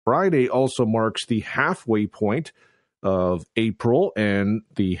Friday also marks the halfway point of April and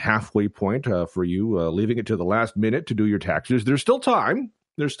the halfway point for you leaving it to the last minute to do your taxes. There's still time.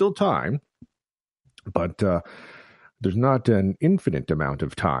 But there's not an infinite amount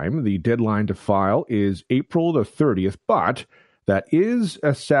of time. The deadline to file is April the 30th, but that is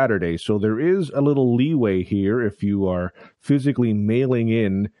a Saturday, so there is a little leeway here if you are physically mailing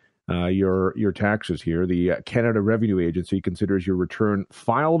in your taxes here. The Canada Revenue Agency considers your return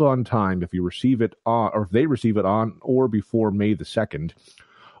filed on time if you receive it on, or if they receive it on or before May the 2nd,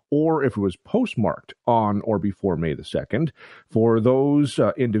 or if it was postmarked on or before May the 2nd. For those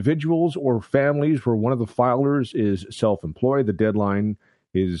individuals or families where one of the filers is self-employed, the deadline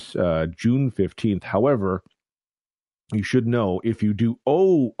is June 15th. However, you should know if you do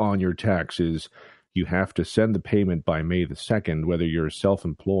owe on your taxes, you have to send the payment by May the 2nd, whether you're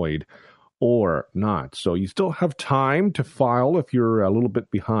self-employed or not. So you still have time to file if you're a little bit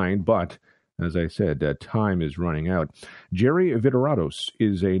behind, but as I said, time is running out. Gerry Vittoratos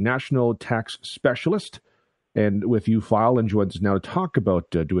is a national tax specialist and with UFile and joins us now to talk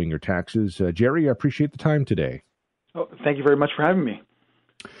about doing your taxes. Gerry, I appreciate the time today. Oh, thank you very much for having me.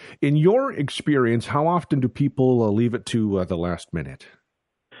 In your experience, how often do people leave it to the last minute?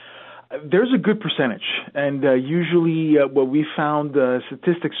 There's a good percentage, and usually what we found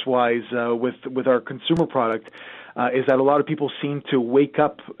statistics-wise with our consumer product is that a lot of people seem to wake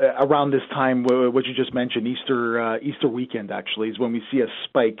up around this time, what you just mentioned, Easter weekend. Actually, is when we see a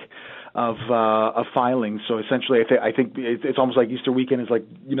spike of filings. So essentially, I think it's almost like Easter weekend is like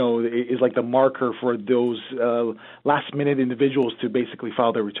the marker for those last-minute individuals to basically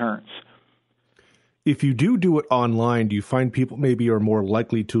file their returns. If you do it online, do you find people maybe are more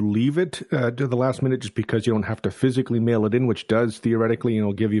likely to leave it to the last minute just because you don't have to physically mail it in, which does theoretically,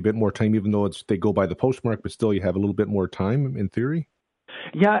 give you a bit more time, even though they go by the postmark, but still you have a little bit more time in theory?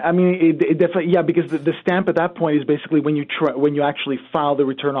 Yeah, I mean, it definitely, because the stamp at that point is basically when you actually file the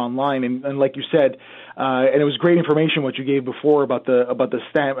return online, and like you said, and it was great information what you gave before about the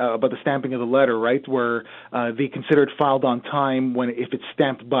stamping of the letter, right? Where they consider it filed on time if it's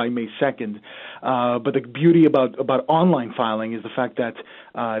stamped by May 2nd. But the beauty about online filing is the fact that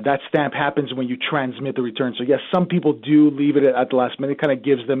that stamp happens when you transmit the return. So yes, some people do leave it at the last minute. It kind of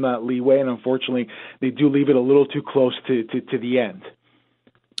gives them that leeway, and unfortunately, they do leave it a little too close to the end.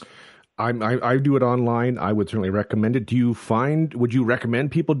 I do it online. I would certainly recommend it. Would you recommend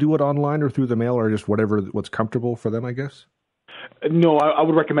people do it online or through the mail or just what's comfortable for them, I guess? No, I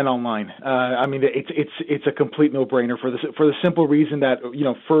would recommend online. I mean, it's a complete no-brainer for the simple reason that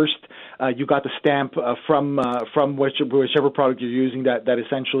first you got the stamp from whichever product you're using that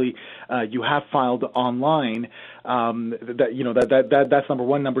essentially you have filed online. That's number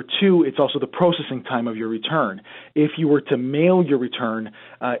one. Number two, it's also the processing time of your return. If you were to mail your return,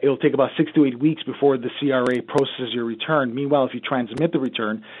 it'll take about 6 to 8 weeks before the CRA processes your return. Meanwhile, if you transmit the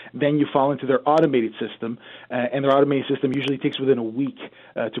return, then you fall into their automated system, and their automated system usually takes within a week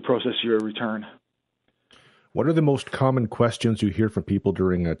to process your return. What are the most common questions you hear from people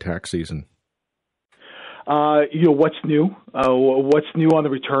during tax season? What's new? What's new on the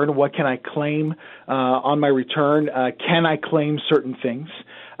return? What can I claim on my return? Can I claim certain things?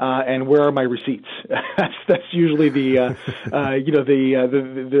 And where are my receipts? That's usually the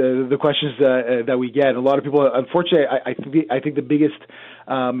questions that we get. A lot of people, unfortunately, I think the biggest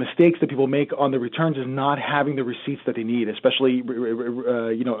mistakes that people make on the returns is not having the receipts that they need, especially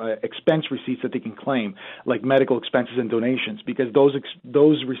expense receipts that they can claim, like medical expenses and donations, because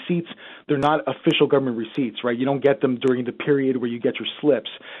those receipts, they're not official government receipts, right? You don't get them during the period where you get your slips.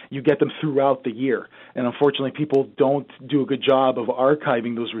 You get them throughout the year, and unfortunately, people don't do a good job of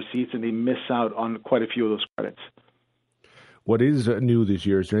archiving those receipts, and they miss out on quite a few of those credits. What is new this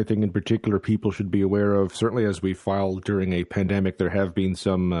year? Is there anything in particular people should be aware of? Certainly as we file during a pandemic, there have been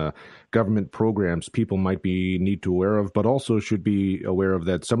some government programs people might need to aware of, but also should be aware of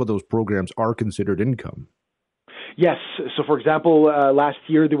that some of those programs are considered income. Yes. So, for example, last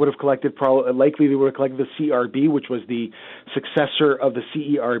year they would have collected the CRB, which was the successor of the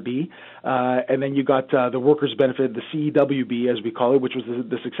CERB, and then you got the workers' benefit, the CEWB, as we call it, which was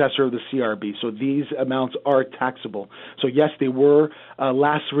the successor of the CRB. So these amounts are taxable. So yes, they were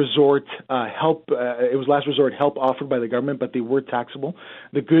last resort help. It was last resort help offered by the government, but they were taxable.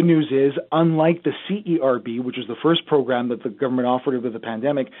 The good news is, unlike the CERB, which was the first program that the government offered over the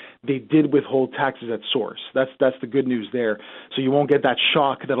pandemic, they did withhold taxes at source. That's the good news there. So you won't get that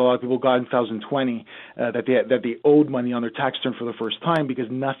shock that a lot of people got in 2020 that they owed money on their tax return for the first time because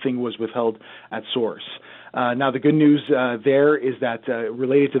nothing was withheld at source. Now, the good news there is that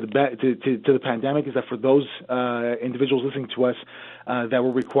related to the pandemic is that for those individuals listening to us that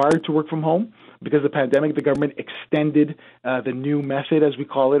were required to work from home, because of the pandemic, the government extended the new method, as we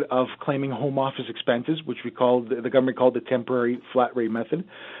call it, of claiming home office expenses, which the government called the temporary flat rate method,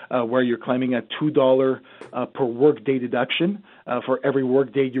 where you're claiming a $2 per workday deduction for every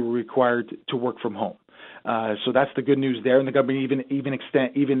workday you were required to work from home. So that's the good news there, and the government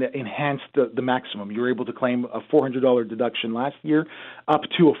even enhanced the maximum. You were able to claim a $400 deduction last year, up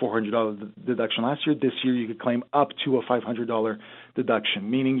to a $400 deduction last year. This year, you could claim up to a $500 deduction,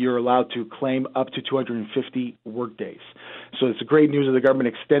 meaning you're allowed to claim up to 250 work days. So it's great news that the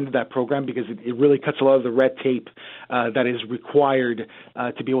government extended that program because it really cuts a lot of the red tape that is required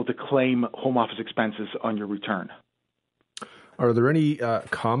to be able to claim home office expenses on your return. Are there any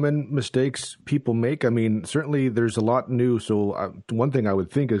common mistakes people make? I mean, certainly there's a lot new. So one thing I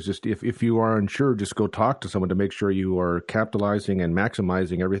would think is just if you are unsure, just go talk to someone to make sure you are capitalizing and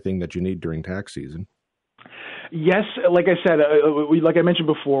maximizing everything that you need during tax season. Yes, like I said, like I mentioned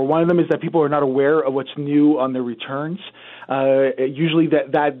before, one of them is that people are not aware of what's new on their returns. Usually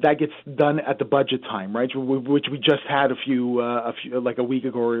that gets done at the budget time, right? Which we just had like a week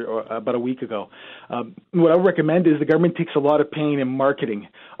ago or about a week ago. What I would recommend is the government takes a lot of pain in marketing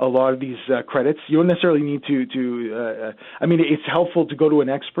a lot of these credits. You don't necessarily need to. I mean, it's helpful to go to an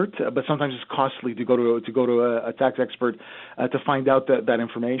expert, but sometimes it's costly to go to a tax expert to find out that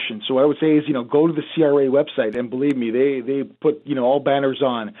information. So what I would say is, go to the CRA website, and believe me, they put all banners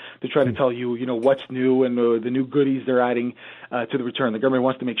on to try to tell you what's new and the new goodies they're adding to the return. The government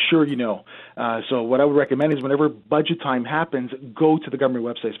wants to make sure you know. So what I would recommend is whenever budget time happens, go to the government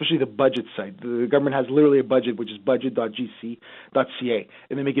website, especially the budget site. The government has literally a budget, which is budget.gc.ca,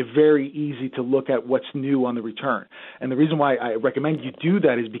 and they make it very easy to look at what's new on the return. And the reason why I recommend you do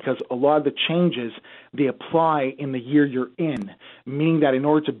that is because a lot of the changes, they apply in the year you're in, meaning that in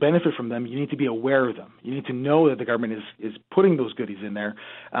order to benefit from them, you need to be aware of them. You need to know that the government is putting those goodies in there,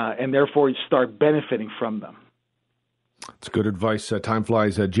 and therefore you start benefiting from them. It's good advice. Time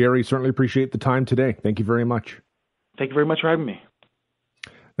flies. Gerry, certainly appreciate the time today. Thank you very much. Thank you very much for having me.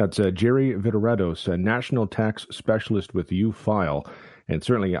 That's Gerry Vittoratos, a national tax specialist with UFile. And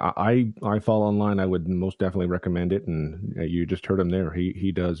certainly, I follow online. I would most definitely recommend it. And you just heard him there.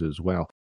 He does as well.